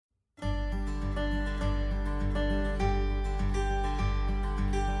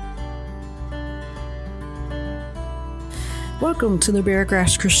Welcome to the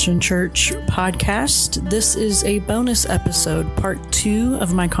Beargrass Christian Church podcast. This is a bonus episode, part 2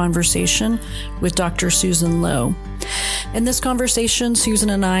 of my conversation with Dr. Susan Lowe. In this conversation,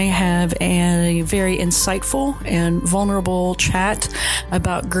 Susan and I have a very insightful and vulnerable chat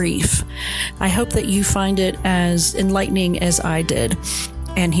about grief. I hope that you find it as enlightening as I did.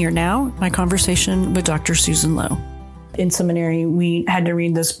 And here now, my conversation with Dr. Susan Lowe. In seminary, we had to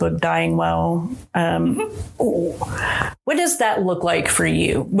read this book, Dying Well. What does that look like for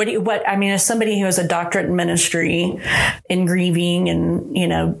you? As somebody who has a doctorate in ministry, in grieving and,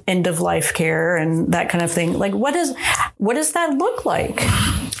 end of life care and that kind of thing, what does that look like?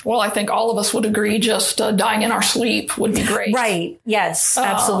 Well, I think all of us would agree just dying in our sleep would be great. Right. Yes,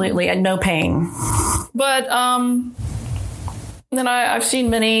 absolutely. And no pain. But, then I've seen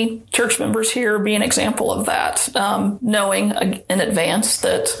many church members here be an example of that, knowing in advance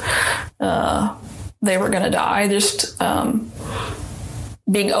that they were going to die, just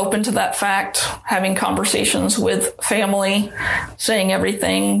being open to that fact, having conversations with family, saying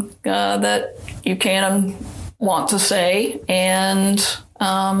everything that you can and want to say. And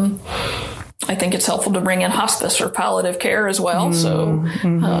I think it's helpful to bring in hospice or palliative care as well. So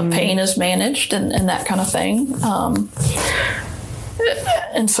pain is managed and that kind of thing.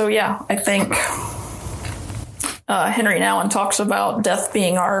 And so, I think Henry Nouwen talks about death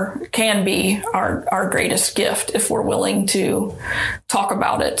being can be our greatest gift if we're willing to talk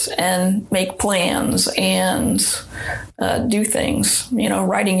about it and make plans and do things,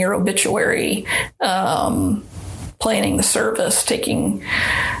 writing your obituary, planning the service, taking,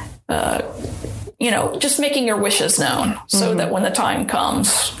 just making your wishes known so that when the time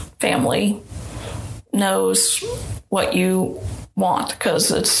comes, family knows what you want,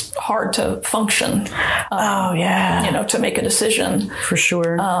 because it's hard to function. To make a decision. For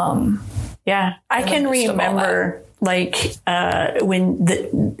sure. I can remember it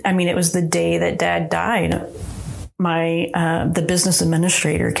was the day that Dad died. The business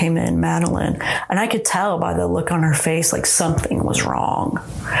administrator came in, Madeline, and I could tell by the look on her face, something was wrong.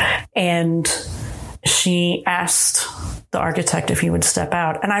 And she asked the architect if he would step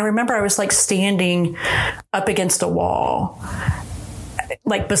out. And I remember I was standing up against a wall,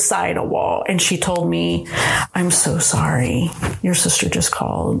 beside a wall. And she told me, "I'm so sorry. Your sister just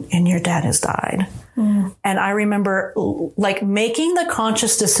called and your dad has died." And I remember making the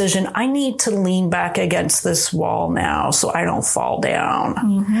conscious decision, I need to lean back against this wall now so I don't fall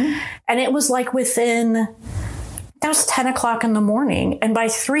down. And it was that was 10 o'clock in the morning. And by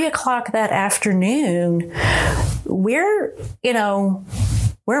 3 o'clock that afternoon, we're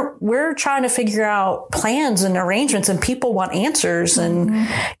trying to figure out plans and arrangements, and people want answers. And,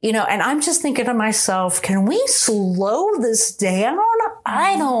 and I'm just thinking to myself, can we slow this down?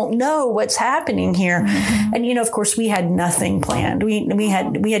 I don't know what's happening here. And, of course, we had nothing planned. We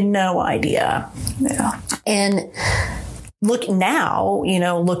had no idea. Yeah. And looking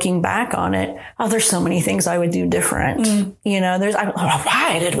back on it, there's so many things I would do different.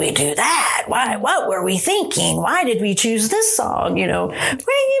 Why did we do that? What were we thinking? Why did we choose this song? What do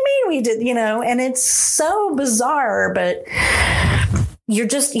you mean we did, and it's so bizarre, but you're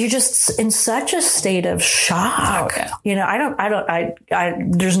just in such a state of shock.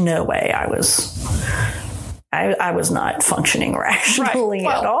 There's no way I was not functioning rationally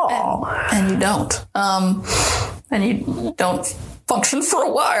at all. And you don't. And you don't function for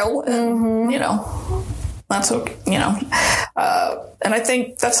a while. And, that's okay. And I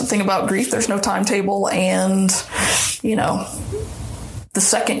think that's the thing about grief. There's no timetable. And, the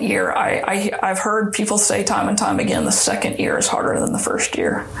second year, I've heard people say time and time again, the second year is harder than the first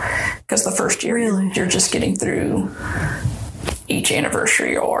year. Because the first year, you're just getting through each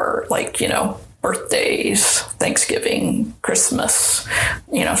anniversary or birthdays, Thanksgiving, Christmas,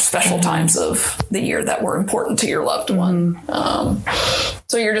 special times of the year that were important to your loved one.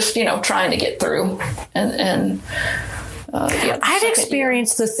 So you're just, trying to get through. I've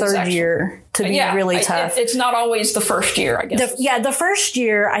experienced the third year to be really tough. It's not always the first year, I guess. The first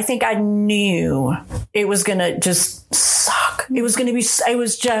year, I think I knew it was going to just suck. It was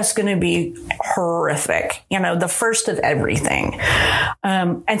just going to be horrific, the first of everything.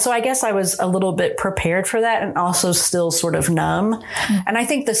 And so I guess I was a little bit prepared for that and also still sort of numb. And I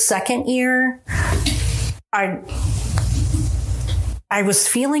think the second year, I was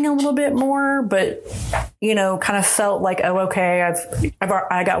feeling a little bit more, but, kind of felt like, oh, okay,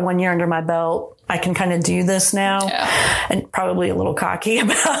 I got 1 year under my belt. I can kind of do this now, and probably a little cocky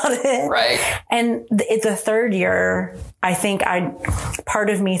about it. Right. And the third year, I think part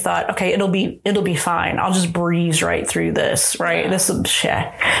of me thought, okay, it'll be fine. I'll just breeze right through this. Right.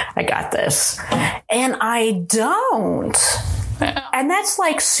 I got this. And I don't. Yeah. And that's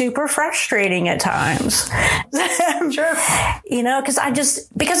like super frustrating at times. Sure. You know, because I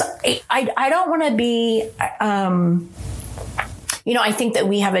don't want to be, you know, I think that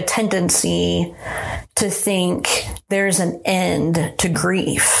we have a tendency to think there's an end to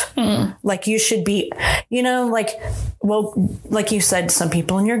grief. Like you should be, you know, like, well, like you said, some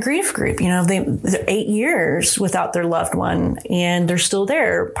people in your grief group, you know, they're 8 years without their loved one and they're still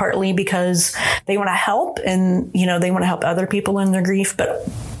there, partly because they want to help and, you know, they want to help other people in their grief, but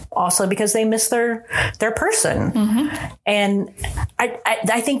also because they miss their person. And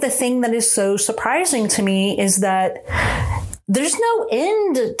I think the thing that is so surprising to me is that there's no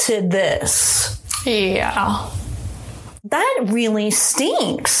end to this. Yeah. That really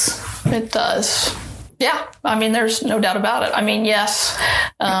stinks. It does. Yeah. I mean, there's no doubt about it. I mean, yes.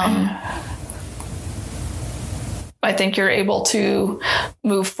 I think you're able to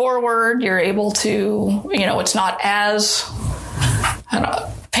move forward. You're able to, you know, it's not as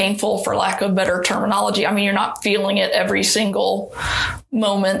painful, for lack of better terminology. I mean, you're not feeling it every single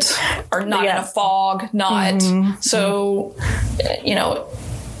moment, or not in a fog, not. So, you know,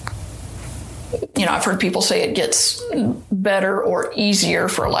 I've heard people say it gets better or easier,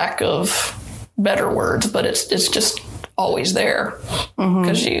 for lack of better words, but it's just always there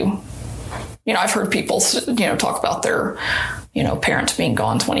because you know, I've heard people, you know, talk about their, you know, parents being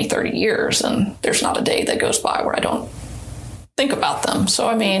gone 20, 30 years, and there's not a day that goes by where I don't think about them. So,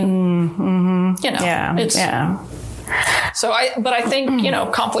 I mean, you know, it's, so but I think, you know,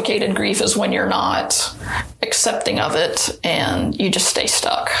 complicated grief is when you're not accepting of it and you just stay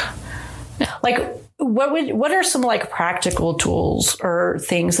stuck. Like, what are some like practical tools or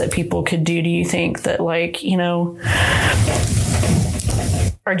things that people could do, do you think, that, like, you know,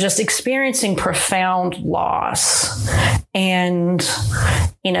 are just experiencing profound loss and,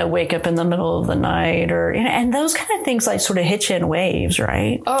 you know, wake up in the middle of the night, or, you know, and those kind of things like sort of hit you in waves,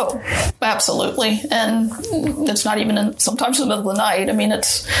 right? Oh, absolutely. And it's not even sometimes in the middle of the night. I mean,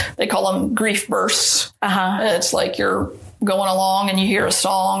 they call them grief bursts. It's like you're going along and you hear a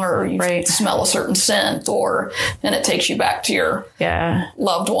song, or you smell a certain scent, and it takes you back to your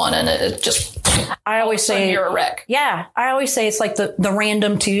loved one, and it just, I always say you're a wreck. Yeah. I always say it's like the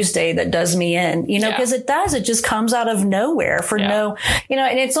random Tuesday that does me in, you know, because it just comes out of nowhere for no, you know,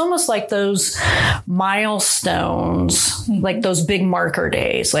 and it's almost like those milestones, like those big marker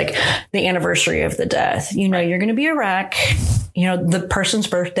days, like the anniversary of the death, you know, you're going to be a wreck, you know, the person's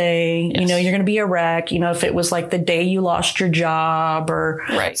birthday, you know, you're going to be a wreck, you know, if it was like the day you lost your job or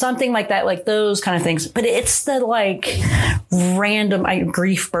something like that, like those kind of things. But it's the like random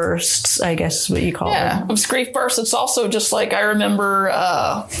grief bursts, I guess is what you call it. Yeah, it's grief bursts. It's also just like, I remember,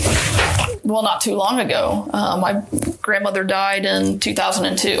 well, not too long ago, my grandmother died in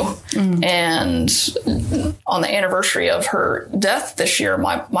 2002. And on the anniversary of her death this year,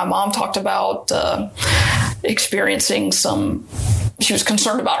 my mom talked about experiencing she was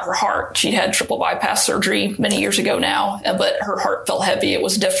concerned about her heart. She'd had triple bypass surgery many years ago now, but her heart felt heavy. It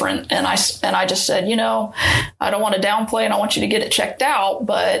was different. And I just said, you know, I don't want to downplay and I want you to get it checked out,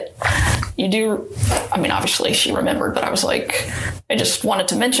 but you do. I mean, obviously she remembered, but I was like, I just wanted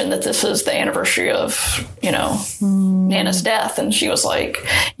to mention that this is the anniversary of, you know, Nana's death. And she was like,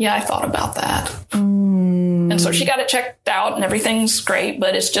 yeah, I thought about that. And so she got it checked out and everything's great,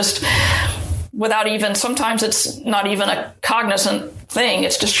 but it's just, sometimes it's not even a cognizant thing.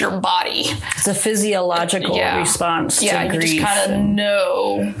 It's just your body. It's a physiological response to grief. You just kind of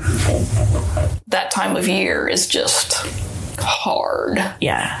know that time of year is just hard.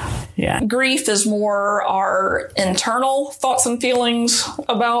 Yeah. Grief is more our internal thoughts and feelings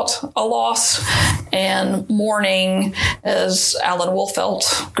about a loss, and mourning, as Alan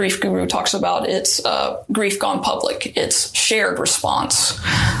Wolfelt, grief guru, talks about, it's grief gone public. It's shared response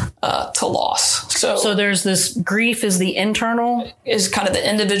to loss. So there's this grief is the internal, is kind of the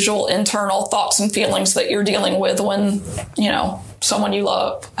individual internal thoughts and feelings that you're dealing with when, you know, someone you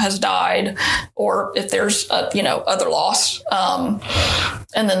love has died, or if there's other loss.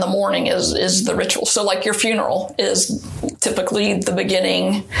 And then the mourning is the ritual. So like your funeral is typically the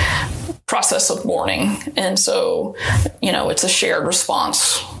beginning process of mourning. And so, you know, it's a shared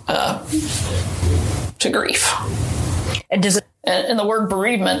response to grief. And does it? And the word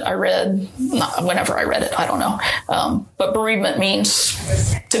bereavement, I read, whenever I read it, I don't know. But bereavement means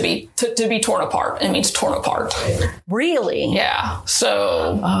to be torn apart. It means torn apart. Really? Yeah.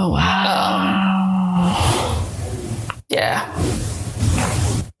 So. Oh, wow. Yeah.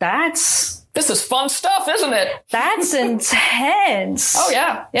 That's This is fun stuff, isn't it? That's intense. Oh,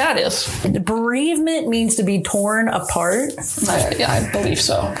 yeah. Yeah, it is. Bereavement means to be torn apart. I believe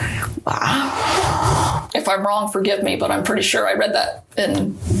so. Wow. If I'm wrong, forgive me, but I'm pretty sure I read that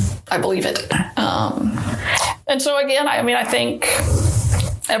and I believe it. And so, again, I think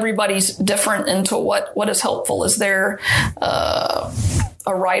everybody's different into what is helpful. Is there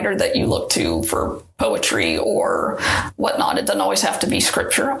a writer that you look to for poetry or whatnot? It doesn't always have to be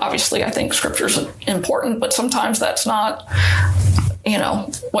scripture. Obviously, I think scripture is important, but sometimes that's not,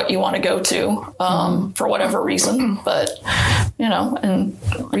 what you want to go to for whatever reason. But, and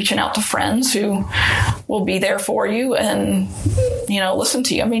reaching out to friends who will be there for you and, listen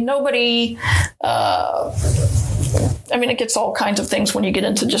to you. Nobody... it gets all kinds of things when you get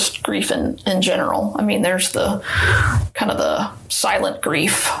into just grief in general. There's the kind of the silent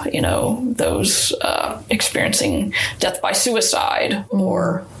grief, those experiencing death by suicide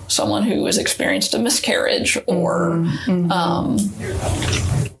or someone who has experienced a miscarriage or,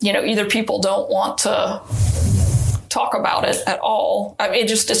 either people don't want to talk about it at all. It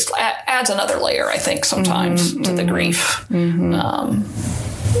just adds another layer, I think, sometimes to the grief.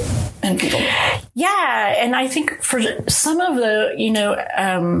 And people. Yeah. And I think for some of the,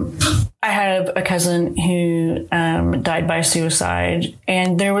 I have a cousin who died by suicide.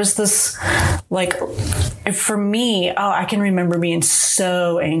 And there was this, for me, I can remember being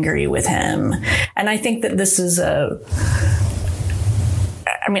so angry with him. And I think that this is I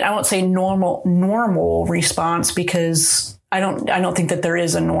won't say normal response because I don't think that there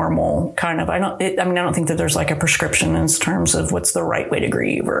is a normal kind of, I don't think that there's like a prescription in terms of what's the right way to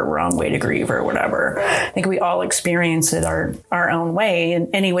grieve or wrong way to grieve or whatever. I think we all experience it our own way, and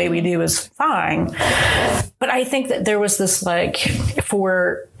any way we do is fine. But I think that there was this,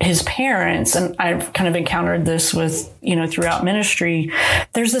 for his parents, and I've kind of encountered this with, throughout ministry,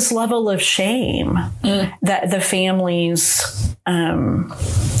 there's this level of shame that the families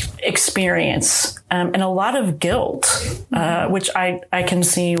experience, and a lot of guilt, which I can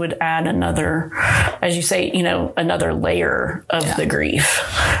see would add another, as you say, another layer of the grief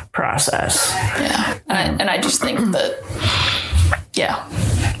process. Yeah. And I just think that,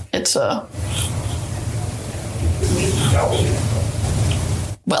 it's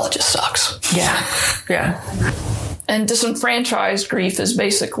it just sucks. Yeah. Yeah. And disenfranchised grief is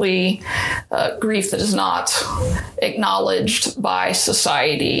basically grief that is not acknowledged by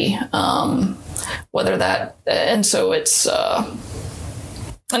society, and so it's, and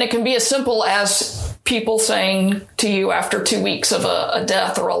it can be as simple as people saying to you after 2 weeks of a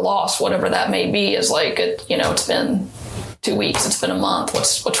death or a loss, whatever that may be, is it's been 2 weeks, it's been a month,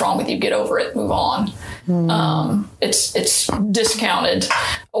 what's wrong with you? Get over it, move on. It's discounted,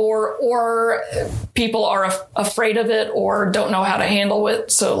 or people are afraid of it or don't know how to handle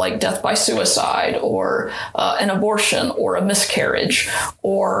it. So like death by suicide or an abortion or a miscarriage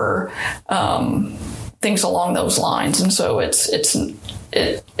or things along those lines. And so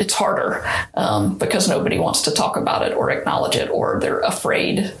it's harder because nobody wants to talk about it or acknowledge it, or they're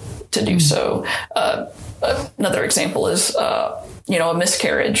afraid to do so. Another example is, a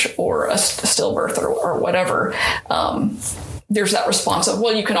miscarriage or a stillbirth or whatever. There's that response of,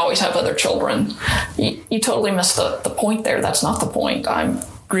 well, you can always have other children. You totally missed the point there. That's not the point. I'm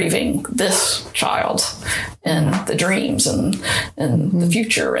grieving this child and the dreams and the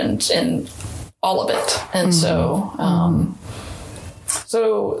future and all of it. And so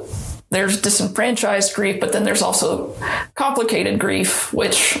there's disenfranchised grief, but then there's also complicated grief,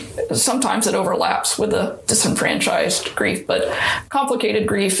 which sometimes it overlaps with the disenfranchised grief. But complicated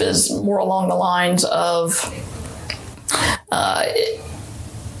grief is more along the lines of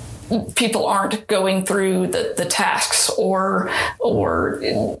people aren't going through the tasks or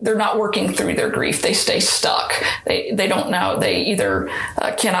they're not working through their grief. They stay stuck. They don't know. They either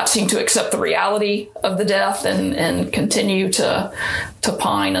cannot seem to accept the reality of the death and continue to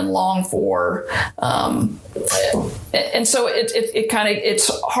pine and long for. And so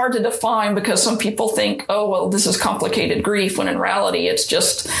it's hard to define because some people think, oh, well, this is complicated grief, when in reality, it's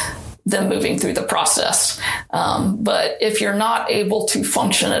just them moving through the process. But if you're not able to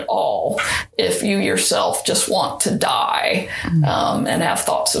function at all, if you yourself just want to die and have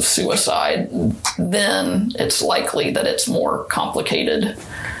thoughts of suicide, then it's likely that it's more complicated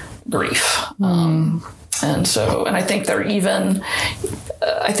grief. And I think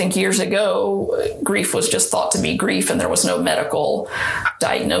I think years ago, grief was just thought to be grief and there was no medical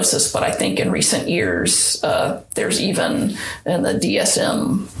diagnosis. But I think in recent years, there's even in the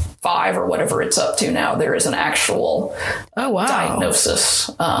DSM-5 or whatever it's up to now, there is an actual diagnosis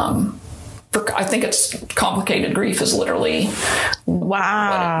I think it's complicated grief is literally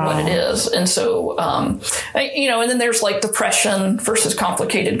what it is. And so, and then there's like depression versus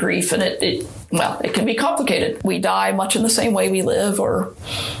complicated grief. And it can be complicated. We die much in the same way we live, or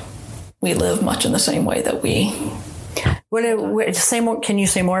we live much in the same way that we. Can you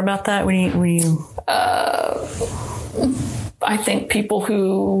say more about that? I think people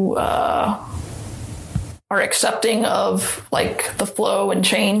who are accepting of like the flow and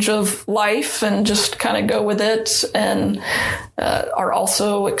change of life and just kind of go with it, and are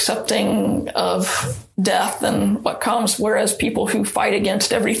also accepting of death and what comes. Whereas people who fight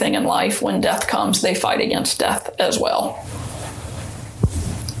against everything in life, when death comes, they fight against death as well.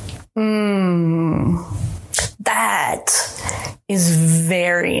 That is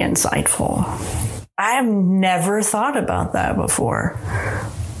very insightful. I have never thought about that before.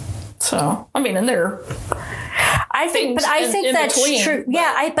 So, I mean, and I think that's between, true.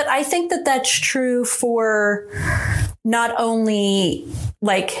 Yeah, but I think that that's true for not only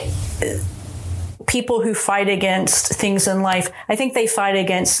like people who fight against things in life. I think they fight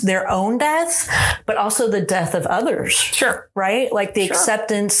against their own death, but also the death of others. Sure. Right? Like the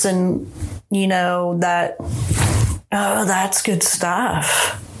acceptance and, that, that's good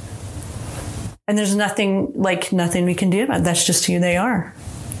stuff. And there's nothing we can do about it. That's just who they are.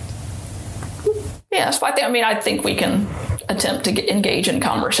 Yes, I think we can attempt to engage in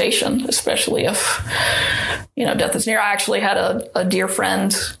conversation, especially if, death is near. I actually had a dear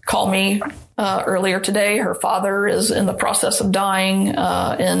friend call me earlier today. Her father is in the process of dying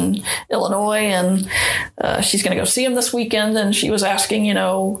in Illinois, and she's going to go see him this weekend. And she was asking,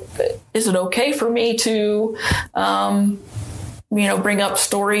 is it okay for me to, bring up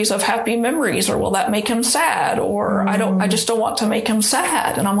stories of happy memories, or will that make him sad? Or I just don't want to make him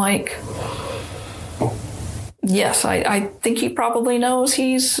sad. And I'm like, yes, I think he probably knows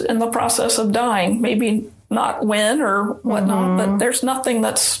he's in the process of dying. Maybe not when or whatnot, but there's nothing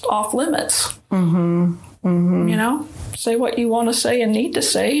that's off limits. Say what you want to say and need to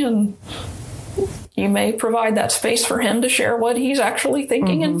say, and you may provide that space for him to share what he's actually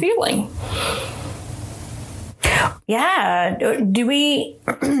thinking and feeling. Yeah. Do we,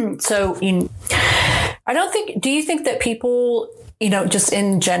 do you think that people, just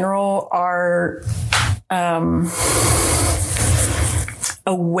in general are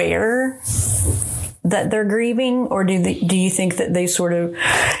aware that they're grieving, or do you think that they sort of,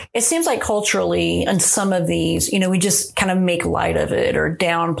 it seems like culturally on some of these, we just kind of make light of it or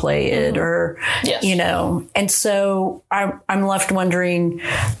downplay it, or, and so I'm left wondering,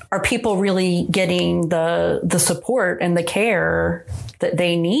 are people really getting the support and the care that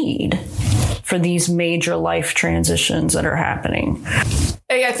they need for these major life transitions that are happening?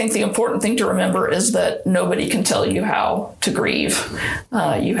 I think the important thing to remember is that nobody can tell you how to grieve.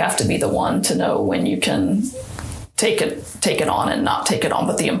 You have to be the one to know when you can take it on and not take it on.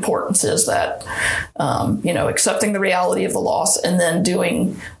 But the importance is that, accepting the reality of the loss and then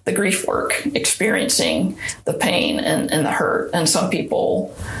doing the grief work, experiencing the pain and the hurt. And some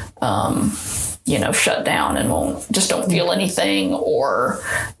people, shut down and don't feel anything, or,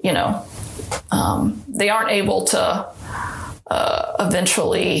 they aren't able to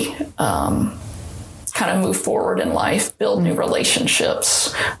eventually kind of move forward in life, build new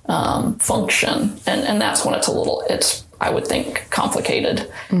relationships, function. And that's when it's, I would think, complicated.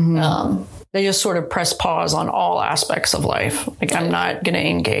 They just sort of press pause on all aspects of life. Like, I'm not going to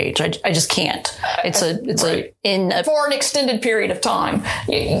engage. I just can't. For an extended period of time.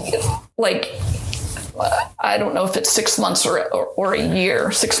 Like, I don't know if it's 6 months or a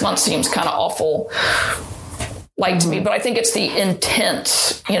year. 6 months seems kind of awful to me, but I think it's the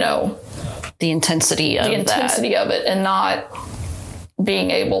intense, the intensity of it, and not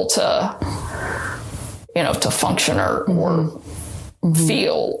being able to, to function or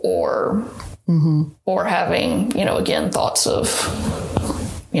feel or having, again, thoughts of,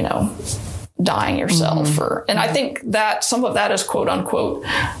 dying yourself. And I think that some of that is quote unquote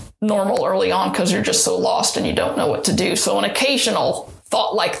normal early on, because you're just so lost and you don't know what to do. So an occasional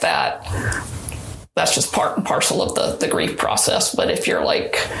thought like that, that's just part and parcel of the grief process. But if you're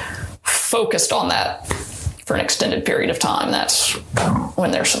focused on that for an extended period of time, that's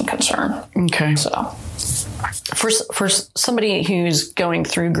when there's some concern. Okay. So for somebody who's going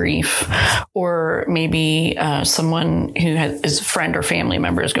through grief, or maybe someone who is a friend or family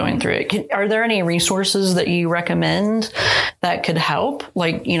member is going through it, are there any resources that you recommend that could help?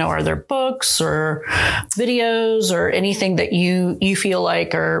 Are there books or videos or anything that you feel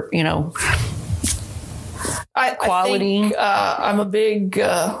like are, quality? I think, I'm a big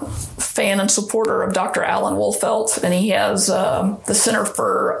fan and supporter of Dr. Alan Wolfelt, and he has the Center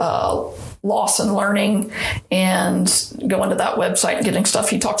for loss and learning, and going to that website and getting stuff.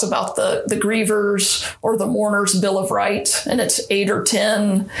 He talks about the grievers or the mourners Bill of Rights, and it's 8 or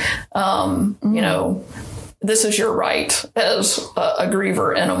 10. You know, this is your right as a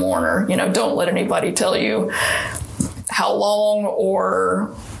griever and a mourner. You know, don't let anybody tell you how long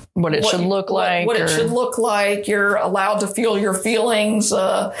or what it should look like. What it should look like. You're allowed to feel your feelings.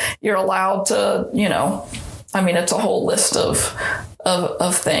 You're allowed to, you know, I mean, it's a whole list of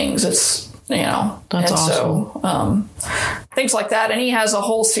things. It's, you know, that's awesome. So things like that. And he has a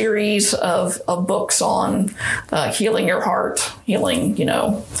whole series of books on healing your heart, healing, you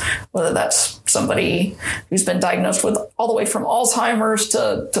know, whether that's somebody who's been diagnosed with all the way from Alzheimer's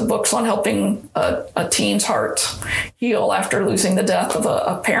to books on helping a teen's heart heal after losing the death of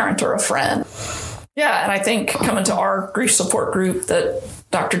a parent or a friend. Yeah, and I think coming to our grief support group that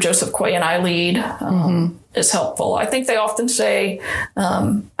Dr. Joseph Quay and I lead is helpful. I think they often say,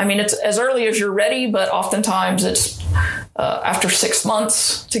 I mean, it's as early as you're ready, but oftentimes it's after 6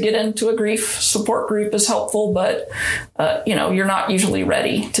 months to get into a grief support group is helpful. But, you know, you're not usually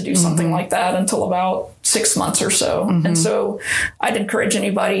ready to do something like that until about 6 months or so. And so I'd encourage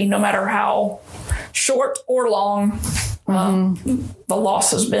anybody, no matter how short or long the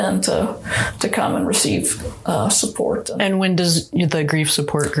loss has been, to come and receive support. And when does the grief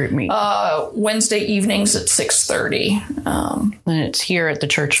support group meet? Wednesday evenings at 6:30. And it's here at the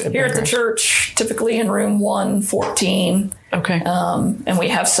church. Here at the church, typically in room 114. Okay. And we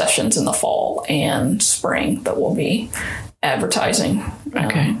have sessions in the fall and spring that we'll be advertising.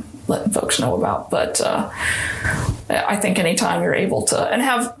 Okay. Letting folks know about. But I think anytime you're able to, and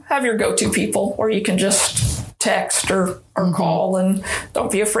have your go-to people, or you can just text or call, and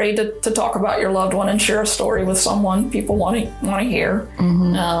don't be afraid to talk about your loved one and share a story with someone people want to hear.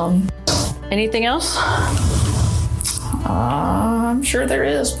 Anything else? I'm sure there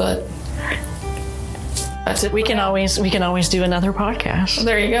is, but that's it. We can always do another podcast.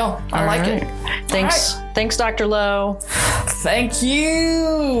 There you go. I like it. Thanks. Right. Thanks, Dr. Lowe. Thank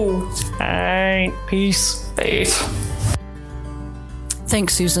you. All right. Peace. Peace.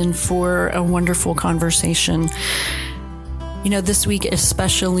 Thanks, Susan, for a wonderful conversation. You know, this week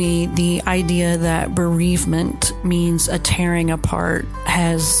especially, the idea that bereavement means a tearing apart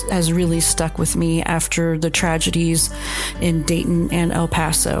has really stuck with me after the tragedies in Dayton and El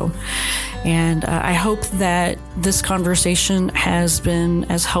Paso. And I hope that this conversation has been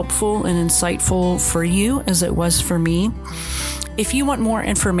as helpful and insightful for you as it was for me. If you want more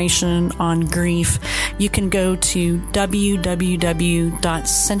information on grief, you can go to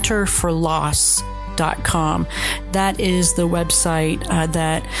www.centerforloss.com. That is the website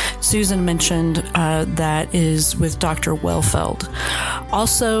that Susan mentioned that is with Dr. Wellfeld.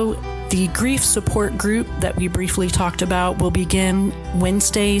 Also, the grief support group that we briefly talked about will begin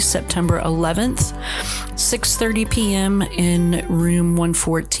Wednesday, September 11th, 6:30 p.m. in room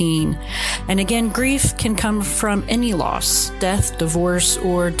 114. And again, grief can come from any loss, death, divorce,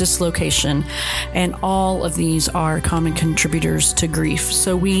 or dislocation. And all of these are common contributors to grief.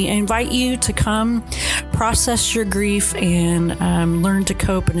 So we invite you to come process your grief and learn to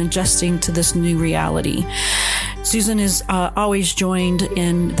cope and adjusting to this new reality. Susan is always joined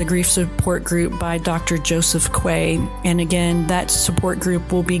in the grief support group by Dr. Joseph Quay. And again, that support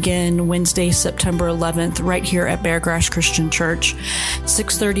group will begin Wednesday, September 11th, right here at Beargrass Christian Church,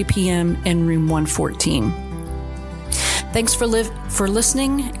 6:30 p.m. in room 114. Thanks for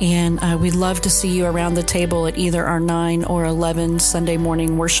listening, and we'd love to see you around the table at either our 9 or 11 Sunday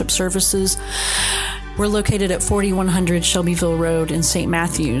morning worship services. We're located at 4100 Shelbyville Road in St.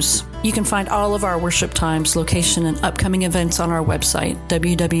 Matthews. You can find all of our worship times, location, and upcoming events on our website,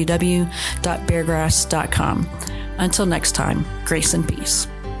 www.beargrass.com. Until next time, grace and peace.